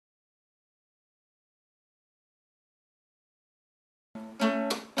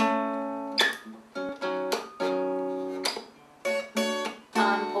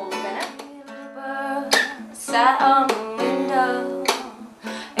sat on the window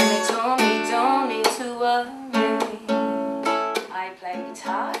and they told me don't need to worry. I play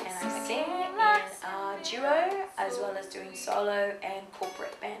guitar and I sing in duo as well as doing solo and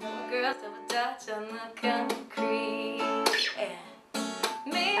corporate band. Girls of a Dutch on the concrete.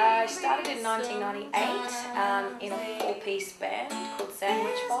 I started in 1998 in a four-piece band called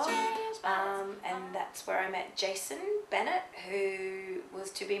Sandwich Bar, and that's where I met Jason Bennett, who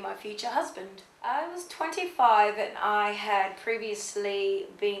was to be my future husband. I was 25 and I had previously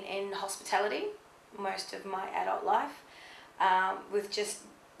been in hospitality most of my adult life, with just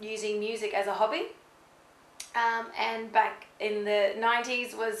using music as a hobby. And back in the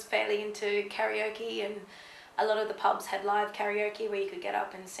 90s was fairly into karaoke, and a lot of the pubs had live karaoke where you could get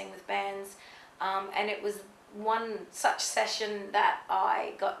up and sing with bands, and it was one such session that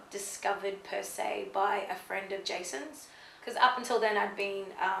I got discovered per se by a friend of Jason's, because up until then I'd been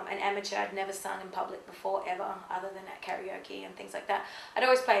an amateur. I'd never sung in public before ever, other than at karaoke and things like that. I'd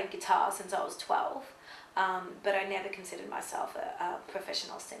always played guitar since I was 12, but I never considered myself a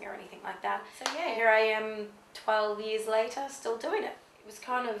professional singer or anything like that. So yeah, here I am 12 years later still doing it. It was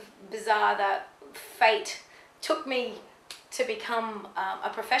kind of bizarre that fate took me to become a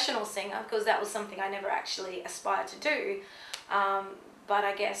professional singer, because that was something I never actually aspired to do, but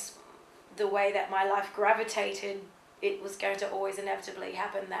I guess the way that my life gravitated, it was going to always inevitably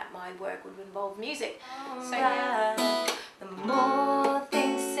happen that my work would involve music. So yeah. The more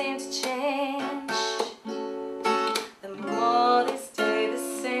things seem to change, the more they stay the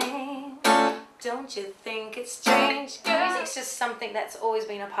same. Don't you think it's strange? Music's just something that's always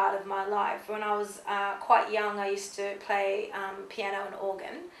been a part of my life. When I was quite young, I used to play piano and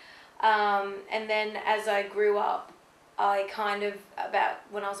organ. And then as I grew up, I kind of,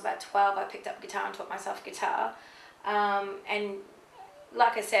 when I was about 12, I picked up guitar and taught myself guitar. And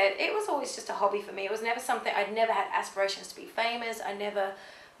like I said, it was always just a hobby for me. It was never something, I'd never had aspirations to be famous. I never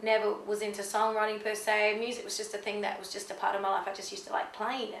was into songwriting per se. Music was just a thing that was just a part of my life. I just used to like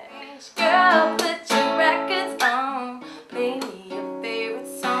playing it. Girl, put your records on, play me your favorite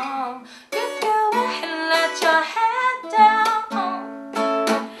song. Just go ahead and let your head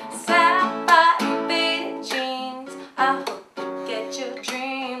down. Sapphire faded jeans, I hope you get your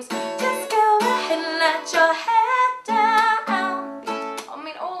dreams. Just go ahead and let your head down. I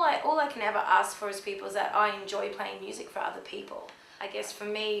mean, all I can ever ask for as people is that I enjoy playing music for other people. I guess for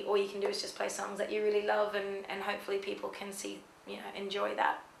me, all you can do is just play songs that you really love, and hopefully people can see, enjoy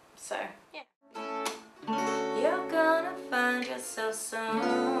that. So, yeah. You're gonna find yourself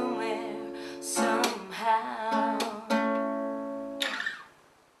somewhere, somehow.